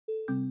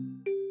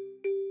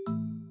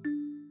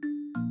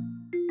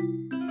Hi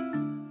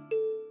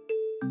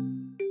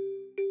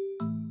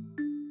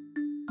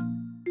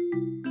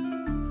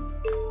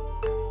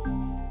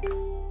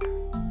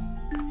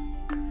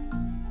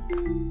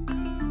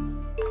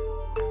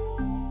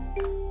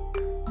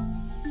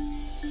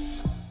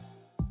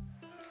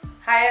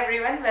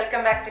everyone,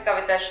 welcome back to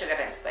Kavitha Sugar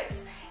and Spice.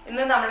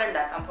 ഇന്ന് നമ്മൾ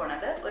ഉണ്ടാക്കാൻ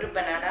പോണത് ഒരു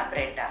ബനാന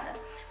ബ്രെഡ് ആണ്.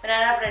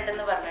 ബനാന ബ്രെഡ്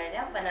എന്ന് പറഞ്ഞു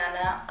കഴിഞ്ഞാൽ ബനാന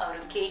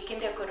ഒരു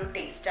കേക്കിന്റെ ഒക്കെ ഒരു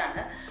ടേസ്റ്റ്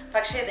ആണ്.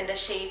 പക്ഷേ ഇതിന്റെ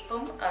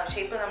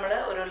ഷേപ്പ് നമ്മൾ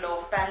ഒരു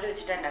ലോഫ് പാനിൽ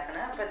വെച്ചിട്ട്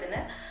ഉണ്ടാക്കണം. അപ്പോൾ ഇതിന്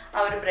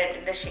ആ ഒരു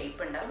ബ്രെഡിന്റെ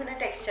ഷേപ്പ് ഉണ്ടാവും. പിന്നെ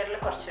ടെക്സ്ചറിൽ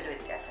കുറച്ചൊരു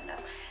വ്യത്യാസം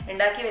ഉണ്ടാവും.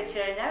 ഉണ്ടാക്കി വെച്ച്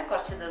കഴിഞ്ഞാൽ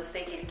കുറച്ച്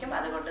ദിവസത്തേക്ക് ഇരിക്കും.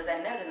 അതുകൊണ്ട്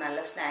തന്നെ ഒരു നല്ല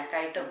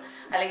സ്നാക്കായിട്ടും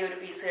അല്ലെങ്കിൽ ഒരു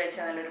പീസ്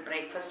കഴിച്ചാൽ നല്ലൊരു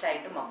ബ്രേക്ക്ഫാസ്റ്റ്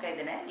ആയിട്ടും ഒക്കെ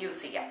ഇതിനെ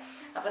യൂസ് ചെയ്യാം.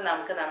 അപ്പോൾ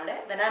നമുക്ക് നമ്മുടെ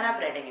ബനാന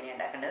ബ്രെഡ് എങ്ങനെയാണ്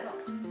ഉണ്ടാക്കേണ്ടത്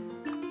നോക്കാം.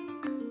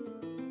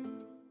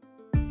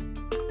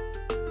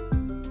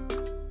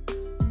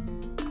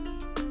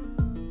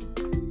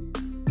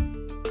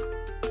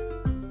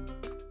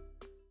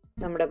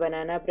 നമ്മുടെ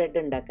ബനാന ബ്രെഡ്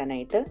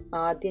ഉണ്ടാക്കാനായിട്ട്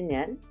ആദ്യം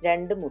ഞാൻ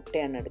 2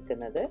 മുട്ടയാണ്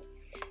എടുക്കുന്നത്.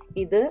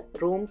 ഇത്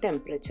റൂം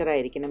ടെമ്പറേച്ചർ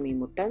ആയിരിക്കണം ഈ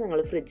മുട്ട. നിങ്ങൾ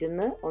ഫ്രിഡ്ജിൽ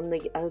നിന്ന്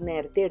അത്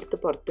നേരത്തെ എടുത്ത്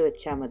പുറത്ത്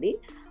വെച്ചാൽ മതി.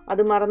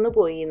 അത് മറന്നു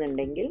പോയി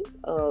എന്നുണ്ടെങ്കിൽ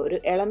ഒരു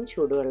ഇളം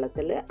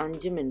ചൂടുവെള്ളത്തിൽ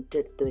 5 മിനിറ്റ്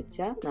എടുത്ത്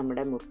വെച്ചാൽ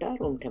നമ്മുടെ മുട്ട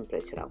റൂം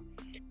ടെമ്പറേച്ചർ ആവും.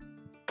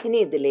 ഇനി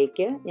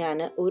ഇതിലേക്ക് ഞാൻ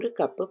 1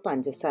 കപ്പ്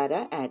പഞ്ചസാര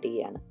ആഡ്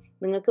ചെയ്യാണ്.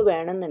 നിങ്ങൾക്ക്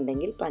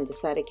വേണമെന്നുണ്ടെങ്കിൽ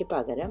പഞ്ചസാരയ്ക്ക്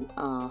പകരം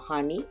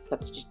ഹണി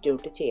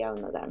സബ്സ്റ്റിറ്റ്യൂട്ട്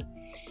ചെയ്യാവുന്നതാണ്.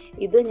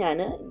 ഇത് ഞാൻ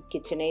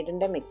കിച്ചൺ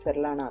എയ്ഡിൻ്റെ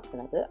മിക്സറിലാണ്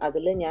ആക്കുന്നത്.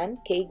 അതിൽ ഞാൻ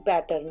കേക്ക്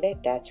ബാറ്ററിൻ്റെ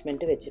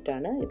അറ്റാച്ച്മെൻറ്റ്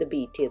വെച്ചിട്ടാണ് ഇത്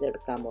ബീറ്റ്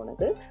ചെയ്തെടുക്കാൻ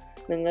പോണത്.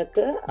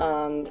 നിങ്ങൾക്ക്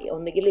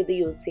ഒന്നുകിൽ ഇത്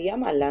യൂസ്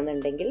ചെയ്യാം,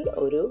 അല്ലാന്നുണ്ടെങ്കിൽ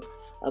ഒരു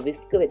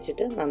വിസ്ക്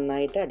വെച്ചിട്ട്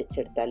നന്നായിട്ട്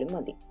അടിച്ചെടുത്താലും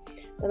മതി.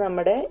 അപ്പോൾ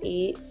നമ്മുടെ ഈ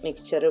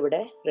മിക്സ്ചർ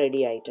ഇവിടെ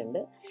റെഡി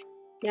ആയിട്ടുണ്ട്.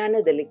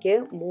 ഞാനിതിലേക്ക്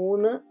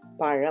 3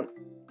 പഴം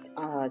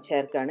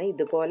ചേർക്കാണ്.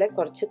 ഇതുപോലെ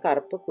കുറച്ച്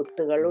കറുപ്പ്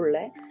കുത്തുകളുള്ള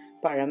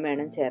പഴം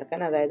വേണം ചേർക്കാൻ.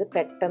 അതായത്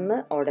പെട്ടെന്ന്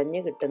ഉടഞ്ഞ്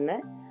കിട്ടുന്ന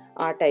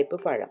ആ ടൈപ്പ്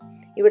പഴം.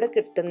 ഇവിടെ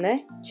കിട്ടുന്ന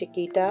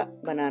ചിക്കീറ്റ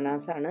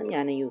ബനാനാസാണ്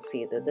ഞാൻ യൂസ്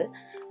ചെയ്തത്.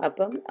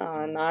 അപ്പം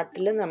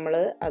നാട്ടിൽ നമ്മൾ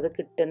അത്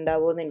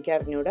കിട്ടുന്നുണ്ടാവുമോ എന്ന് എനിക്ക്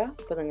അറിഞ്ഞൂടാ.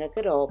 അപ്പോൾ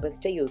നിങ്ങൾക്ക്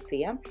റോബസ്റ്റ യൂസ്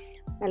ചെയ്യാം,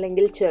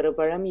 അല്ലെങ്കിൽ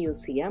ചെറുപഴം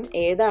യൂസ് ചെയ്യാം.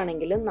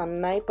 ഏതാണെങ്കിലും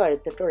നന്നായി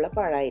പഴുത്തിട്ടുള്ള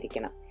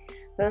പഴമായിരിക്കണം.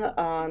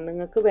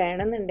 നിങ്ങൾക്ക്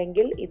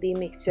വേണമെന്നുണ്ടെങ്കിൽ ഇത് ഈ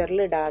മിക്സ്ചറിൽ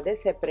ഇടാതെ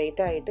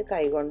സെപ്പറേറ്റ് ആയിട്ട്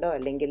കൈകൊണ്ടോ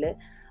അല്ലെങ്കിൽ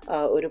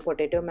ഒരു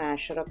പൊട്ടാറ്റോ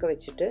മാഷറൊക്കെ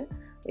വെച്ചിട്ട്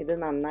ഇത്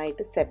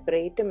നന്നായിട്ട്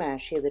സെപ്പറേറ്റ്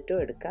മാഷ്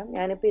ചെയ്തിട്ടും എടുക്കാം.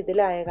 ഞാനിപ്പോൾ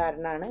ഇതിലായ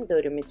കാരണമാണ് ഇത്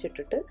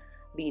ഒരുമിച്ചിട്ടിട്ട്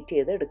ബീറ്റ്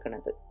ചെയ്ത്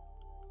എടുക്കുന്നത്.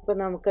 അപ്പോൾ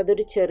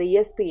നമുക്കതൊരു ചെറിയ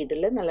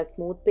സ്പീഡിൽ നല്ല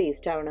സ്മൂത്ത്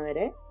പേസ്റ്റ് ആവണ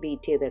വരെ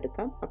ബീറ്റ്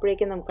ചെയ്തെടുക്കാം.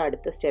 അപ്പോഴേക്കും നമുക്ക്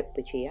അടുത്ത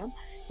സ്റ്റെപ്പ് ചെയ്യാം.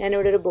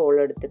 ഞാനിവിടെ ഒരു ബോൾ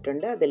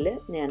എടുത്തിട്ടുണ്ട്. അതിൽ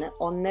ഞാൻ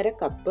 1.5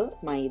 കപ്പ്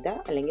മൈദ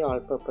അല്ലെങ്കിൽ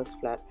ഓൾ പർപ്പസ്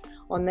ഫ്ലവർ,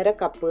 1.5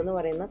 കപ്പ് എന്ന്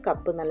പറയുന്ന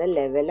കപ്പ് നല്ല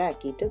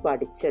ലെവലാക്കിയിട്ട്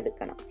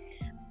വടിച്ചെടുക്കണം.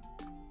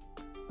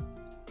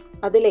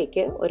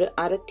 അതിലേക്ക് ഒരു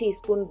 1/2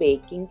 ടീസ്പൂൺ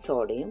ബേക്കിംഗ്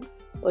സോഡയും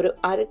ഒരു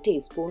 1/2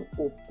 ടീസ്പൂൺ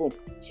ഉപ്പും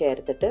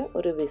ചേർത്തിട്ട്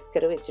ഒരു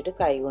വിസ്കർ വെച്ചിട്ട്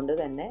കൈകൊണ്ട്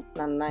തന്നെ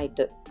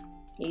നന്നായിട്ട്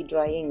ഈ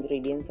ഡ്രൈ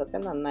ഇൻഗ്രീഡിയൻസ് ഒക്കെ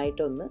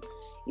നന്നായിട്ടൊന്ന്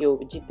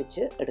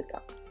യോജിപ്പിച്ച്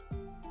എടുക്കാം.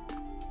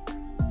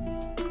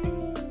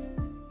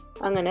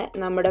 അങ്ങനെ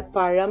നമ്മുടെ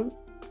പഴം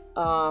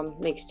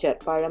മിക്സ്ചർ,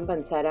 പഴം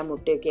പഞ്ചസാര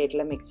മുട്ടയൊക്കെ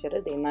ആയിട്ടുള്ള മിക്സ്ചർ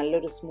ഇത്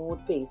നല്ലൊരു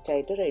സ്മൂത്ത്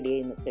പേസ്റ്റായിട്ട് റെഡി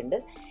ആയി നിൽക്കുന്നുണ്ട്.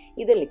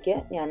 ഇതിലേക്ക്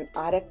ഞാൻ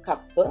 1/2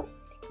 കപ്പ്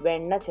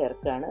വെണ്ണ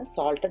ചേർക്കുകയാണ്.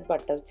 സോൾട്ടഡ്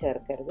ബട്ടർ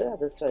ചേർക്കരുത്,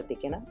 അത്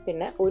ശ്രദ്ധിക്കണം.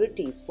 പിന്നെ 1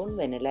 ടീസ്പൂൺ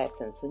വെനില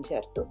എസൻസും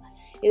ചേർത്തു.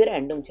 ഇത്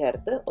രണ്ടും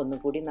ചേർത്ത്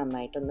ഒന്നുകൂടി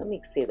നന്നായിട്ടൊന്ന്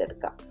മിക്സ്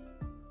ചെയ്തെടുക്കാം.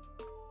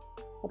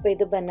 അപ്പോൾ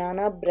ഇത് ബനാന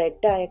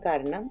ബ്രെഡ് ആയ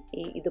കാരണം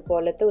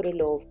ഇതുപോലത്തെ ഒരു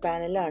ലോഫ്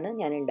പാനിലാണ്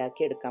ഞാൻ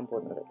ഉണ്ടാക്കിയെടുക്കാൻ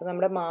പോകുന്നത്. അപ്പോൾ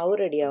നമ്മുടെ മാവ്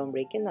റെഡി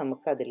ആകുമ്പോഴേക്കും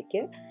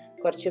നമുക്കതിലേക്ക്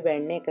കുറച്ച്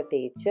വെണ്ണയൊക്കെ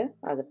തേച്ച്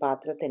അത്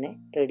പാത്രത്തിനെ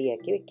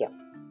റെഡിയാക്കി വെക്കാം.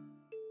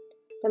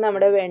 അപ്പോൾ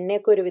നമ്മുടെ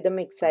വെണ്ണയൊക്കെ ഒരുവിധം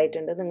മിക്സ്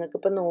ആയിട്ടുണ്ട്.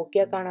 നിങ്ങൾക്കിപ്പോൾ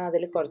നോക്കിയാൽ കാണാം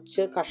അതിൽ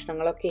കുറച്ച്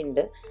കഷ്ണങ്ങളൊക്കെ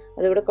ഉണ്ട്.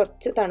 അതിവിടെ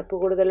കുറച്ച് തണുപ്പ്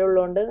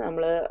കൂടുതലുള്ളതുകൊണ്ട്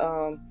നമ്മൾ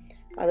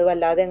അത്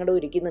വല്ലാതെ അങ്ങോട്ട്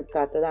ഉരുക്കി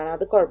നിൽക്കാത്തതാണ്.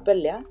 അത്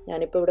കുഴപ്പമില്ല.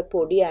 ഞാനിപ്പോൾ ഇവിടെ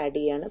പൊടി ആഡ്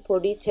ചെയ്യാണ്.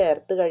 പൊടി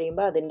ചേർത്ത്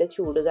കഴിയുമ്പോൾ അതിൻ്റെ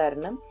ചൂട്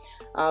കാരണം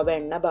ആ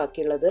വെണ്ണ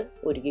ബാക്കിയുള്ളത്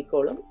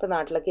ഉരുകിക്കോളും. ഇപ്പോൾ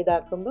നാട്ടിലൊക്കെ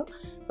ഇതാക്കുമ്പോൾ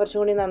കുറച്ചും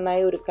കൂടി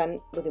നന്നായി ഉരുക്കാൻ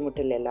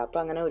ബുദ്ധിമുട്ടില്ലല്ലോ.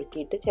 അപ്പോൾ അങ്ങനെ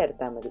ഉരുക്കിയിട്ട്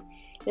ചേർത്താൽ മതി.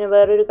 പിന്നെ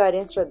വേറൊരു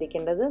കാര്യം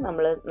ശ്രദ്ധിക്കേണ്ടത്,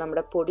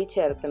 നമ്മുടെ പൊടി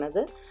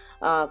ചേർക്കുന്നത്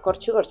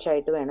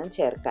കുറച്ചായിട്ട് വേണം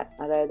ചേർക്കാൻ.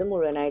 അതായത്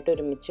മുഴുവനായിട്ട്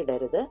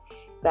ഒരുമിച്ചിടരുത്.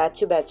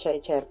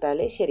 ബാച്ചായി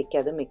ചേർത്താലേ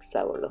ശരിക്കും അത് മിക്സ്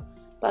ആവുള്ളൂ.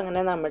 അപ്പോൾ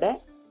അങ്ങനെ നമ്മുടെ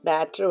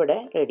ബാറ്റർ ഇവിടെ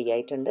റെഡി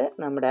ആയിട്ടുണ്ട്.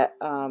 നമ്മുടെ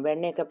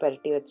വെണ്ണയൊക്കെ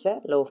പുരട്ടി വെച്ച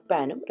ലോഫ്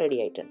പാനും റെഡി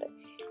ആയിട്ടുണ്ട്.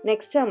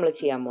 നെക്സ്റ്റ് നമ്മൾ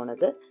ചെയ്യാൻ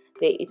പോണത്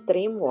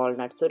ഇത്രയും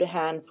വാൾനട്ട്സ്, ഒരു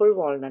ഹാൻഡ്ഫുൾ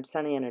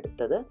വാൾനട്ട്സാണ് ഞാൻ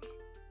എടുത്തത്.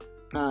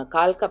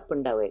 1/4 കപ്പ്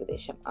ഉണ്ടാവും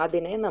ഏകദേശം.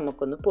 അതിനെ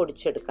നമുക്കൊന്ന്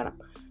പൊടിച്ചെടുക്കണം.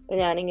 അപ്പോൾ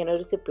ഞാനിങ്ങനെ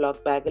ഒരു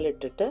സിപ്ലോക്ക് ബാഗിൽ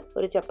ഇട്ടിട്ട്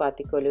ഒരു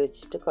ചപ്പാത്തിക്കോല്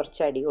വെച്ചിട്ട്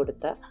കുറച്ച് അടി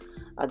കൊടുത്താൽ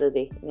അത്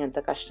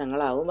ഇങ്ങനത്തെ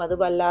കഷ്ണങ്ങളാവും. അത്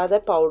വല്ലാതെ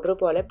പൗഡർ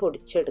പോലെ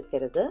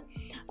പൊടിച്ചെടുക്കരുത്.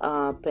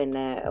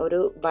 പിന്നെ ഒരു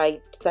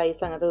ബൈറ്റ്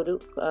സൈസ്, അങ്ങനത്തെ ഒരു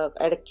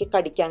ഇടയ്ക്ക്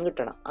കടിക്കാൻ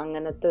കിട്ടണം,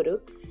 അങ്ങനത്തെ ഒരു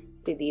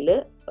സ്ഥിതിയിൽ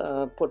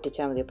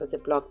പൊട്ടിച്ചാൽ മതി. അപ്പോൾ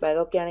സിപ്ലോക്ക്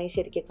ബാഗൊക്കെ ആണെങ്കിൽ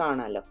ശരിക്കും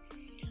കാണാമല്ലോ.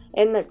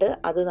 എന്നിട്ട്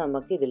അത്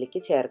നമുക്ക് ഇതിലേക്ക്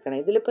ചേർക്കണം.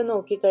 ഇതിലിപ്പോൾ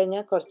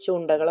നോക്കിക്കഴിഞ്ഞാൽ കുറച്ച്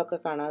ഉണ്ടകളൊക്കെ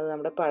കാണാം. അത്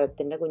നമ്മുടെ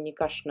പഴത്തിൻ്റെ കുഞ്ഞി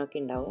കഷ്ണമൊക്കെ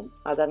ഉണ്ടാവും.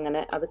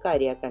 അത്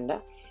കാര്യമാക്കണ്ട.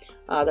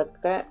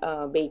 അതൊക്കെ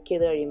ബേക്ക്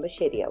ചെയ്ത് കഴിയുമ്പോൾ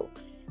ശരിയാവും.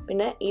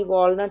 പിന്നെ ഈ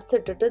വാൾനട്ട്സ്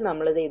ഇട്ടിട്ട്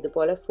നമ്മളിത്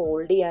ഇതുപോലെ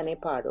ഫോൾഡ് ചെയ്യാനേ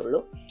പാടുള്ളൂ.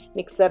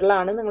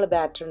 മിക്സറിലാണ് നിങ്ങൾ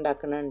ബാറ്റർ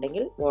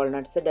ഉണ്ടാക്കുന്നുണ്ടെങ്കിൽ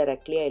വാൾനട്ട്സ്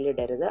ഡയറക്റ്റ്ലി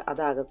അതിലിടരുത്,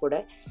 അതാകെ കൂടെ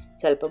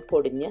ചിലപ്പം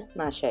പൊടിഞ്ഞ്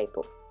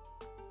നാശമായിപ്പോവും.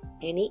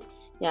 ഇനി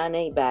ഞാൻ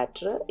ഈ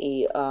ബാറ്റർ ഈ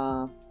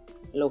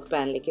ലോഫ്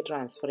പാനിലേക്ക്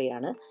ട്രാൻസ്ഫർ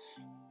ചെയ്യാണ്.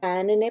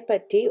 പാനിനെ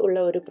പറ്റി ഉള്ള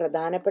ഒരു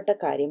പ്രധാനപ്പെട്ട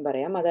കാര്യം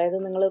പറയാം. അതായത്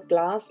നിങ്ങൾ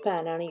ഗ്ലാസ്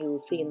പാനാണ്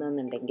യൂസ്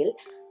ചെയ്യുന്നതെന്നുണ്ടെങ്കിൽ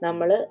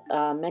നമ്മൾ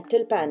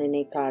മെറ്റൽ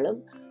പാനിനേക്കാളും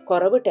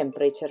കുറവ്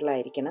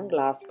ടെമ്പറേച്ചറിലായിരിക്കണം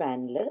ഗ്ലാസ്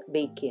പാനിൽ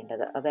ബേക്ക്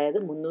ചെയ്യേണ്ടത്. അതായത്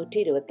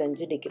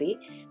 325 ഡിഗ്രി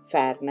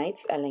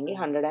ഫാരനൈറ്റ്സ് അല്ലെങ്കിൽ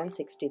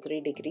 163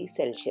 ഡിഗ്രി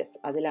സെൽഷ്യസ്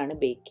അതിലാണ്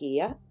ബേക്ക്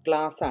ചെയ്യുക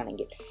ഗ്ലാസ്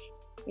ആണെങ്കിൽ.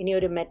 ഇനി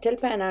ഒരു മെറ്റൽ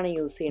പാനാണ്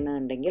യൂസ്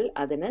ചെയ്യുന്നതെന്നുണ്ടെങ്കിൽ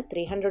അതിന്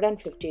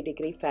 350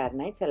 ഡിഗ്രി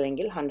ഫാരനൈറ്റ്സ്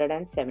അല്ലെങ്കിൽ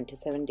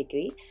 177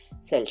 ഡിഗ്രി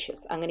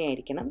സെൽഷ്യസ്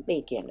അങ്ങനെയായിരിക്കണം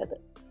ബേക്ക് ചെയ്യേണ്ടത്.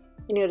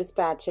 ഇനി ഒരു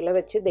സ്പാച്ചുല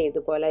വെച്ച്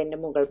ഇതുപോലെ അതിൻ്റെ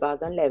മുകൾ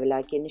ഭാഗം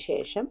ലെവലാക്കിയതിന്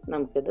ശേഷം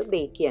നമുക്കിത്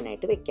ബേക്ക്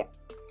ചെയ്യാനായിട്ട് വെക്കാം.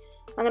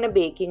 അങ്ങനെ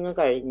ബേക്കിംഗ്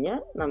കഴിഞ്ഞ്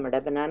നമ്മുടെ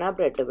ബനാന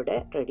ബ്രെഡ് ഇവിടെ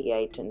റെഡി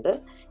ആയിട്ടുണ്ട്.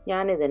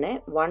 ഞാനിതിനെ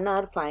 1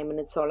 hour 5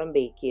 minutesോളം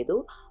ബേക്ക് ചെയ്തു.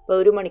 അപ്പോൾ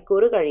 1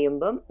 മണിക്കൂർ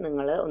കഴിയുമ്പം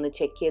നിങ്ങൾ ഒന്ന്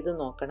ചെക്ക് ചെയ്ത്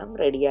നോക്കണം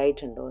റെഡി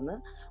ആയിട്ടുണ്ടോ എന്ന്.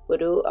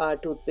 ഒരു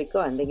ടൂത്ത്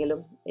പിക്കോ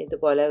എന്തെങ്കിലും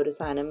ഇതുപോലെ ഒരു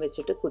സാധനം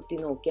വെച്ചിട്ട് കുത്തി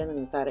നോക്കിയാൽ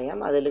നിങ്ങൾക്കറിയാം.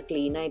 അതിൽ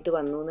ക്ലീനായിട്ട്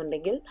വന്നു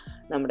എന്നുണ്ടെങ്കിൽ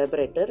നമ്മുടെ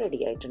ബ്രെഡ്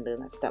റെഡി ആയിട്ടുണ്ട്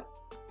എന്നർത്ഥം.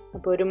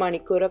 അപ്പോൾ 1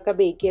 മണിക്കൂറൊക്കെ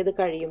ബേക്ക് ചെയ്ത്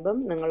കഴിയുമ്പം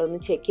നിങ്ങളൊന്ന്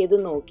ചെക്ക് ചെയ്ത്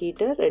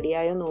നോക്കിയിട്ട്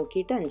റെഡിയായോ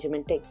നോക്കിയിട്ട് 5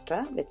 മിനിറ്റ് എക്സ്ട്രാ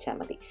വെച്ചാൽ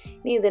മതി.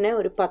 ഇനി ഇതിനെ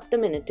ഒരു 10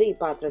 മിനിറ്റ് ഈ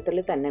പാത്രത്തിൽ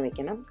തന്നെ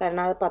വെക്കണം.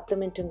 കാരണം ആ 10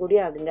 മിനിറ്റും കൂടി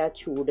അതിൻ്റെ ആ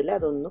ചൂടിൽ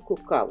അതൊന്ന്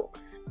കുക്കാവും.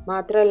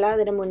 മാത്രമല്ല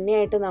അതിന് മുന്നേ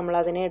ആയിട്ട്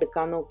നമ്മളതിനെ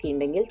എടുക്കാൻ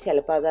നോക്കിയിട്ടുണ്ടെങ്കിൽ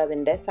ചിലപ്പോൾ അത്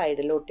അതിൻ്റെ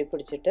സൈഡിൽ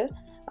ഒട്ടിപ്പിടിച്ചിട്ട്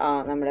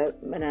നമ്മുടെ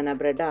ബനാന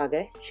ബ്രെഡ്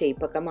ആകെ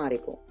ഷേപ്പൊക്കെ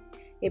മാറിപ്പോവും.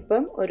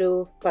 ഇപ്പം ഒരു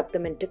 10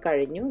 മിനിറ്റ്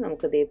കഴിഞ്ഞു.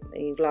 നമുക്കിത്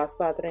ഈ ഗ്ലാസ്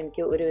പാത്രം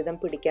എനിക്ക് ഒരുവിധം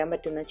പിടിക്കാൻ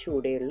പറ്റുന്ന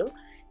ചൂടേ ഉള്ളൂ.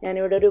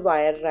 ഞാനിവിടെ ഒരു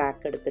വയർ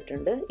റാക്ക്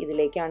എടുത്തിട്ടുണ്ട്.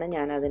 ഇതിലേക്കാണ്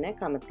ഞാൻ അതിനെ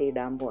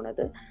കമത്തിയിടാൻ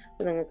പോണത്.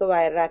 അപ്പോൾ നിങ്ങൾക്ക്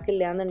വയർ റാക്ക്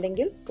ഇല്ല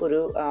എന്നുണ്ടെങ്കിൽ ഒരു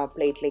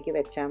പ്ലേറ്റിലേക്ക്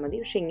വെച്ചാൽ മതി.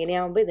 പക്ഷെ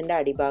ഇങ്ങനെയാകുമ്പോൾ ഇതിൻ്റെ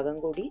അടിഭാഗം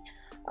കൂടി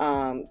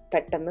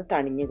പെട്ടെന്ന്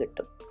തണിഞ്ഞ്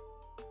കിട്ടും.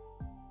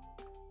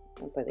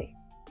 അപ്പോൾ അതെ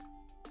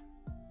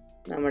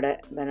നമ്മുടെ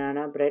ബനാന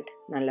ബ്രെഡ്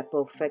നല്ല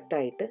പെർഫെക്റ്റ്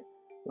ആയിട്ട്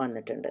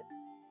വന്നിട്ടുണ്ട്.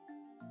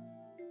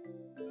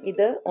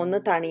 ഇത് ഒന്ന്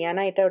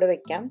തണിയാനായിട്ട് അവിടെ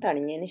വെക്കാം.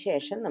 തണിഞ്ഞതിന്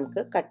ശേഷം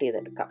നമുക്ക് കട്ട്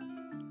ചെയ്തെടുക്കാം.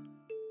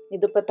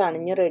 ഇതിപ്പോൾ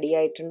തണിഞ്ഞ് റെഡി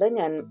ആയിട്ടുണ്ട്.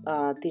 ഞാൻ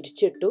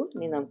തിരിച്ചിട്ടു.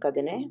 ഇനി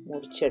നമുക്കതിനെ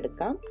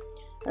മുറിച്ചെടുക്കാം.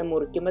 അത്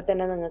മുറിക്കുമ്പോൾ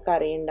തന്നെ നിങ്ങൾക്ക്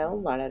അറിയുണ്ടാവും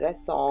വളരെ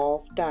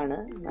സോഫ്റ്റാണ്.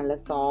 നല്ല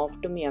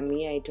സോഫ്റ്റും യമ്മി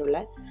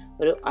ആയിട്ടുള്ള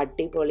ഒരു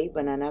അടിപൊളി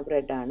ബനാന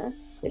ബ്രെഡാണ്.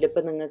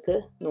 ഇതിലിപ്പോൾ നിങ്ങൾക്ക്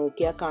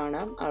നോക്കിയാൽ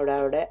കാണാം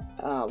അവിടെ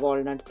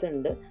വാൾനട്ട്സ്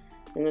ഉണ്ട്.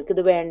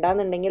 നിങ്ങൾക്കിത്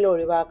വേണ്ടാന്നുണ്ടെങ്കിൽ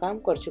ഒഴിവാക്കാം.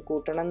 കുറച്ച്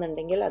കൂട്ടണം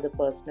എന്നുണ്ടെങ്കിൽ അത്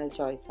പേഴ്സണൽ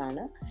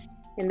ചോയ്സാണ്.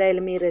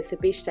 എന്തായാലും ഈ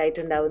റെസിപ്പി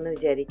ഇഷ്ടമായിട്ടുണ്ടാവുമെന്ന്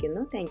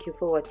വിചാരിക്കുന്നു. Thank you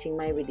for watching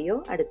my video.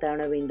 അടുത്ത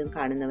തവണ വീണ്ടും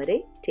കാണുന്നവരെ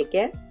ടേക്ക്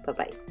കെയർ.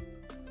 ബൈ.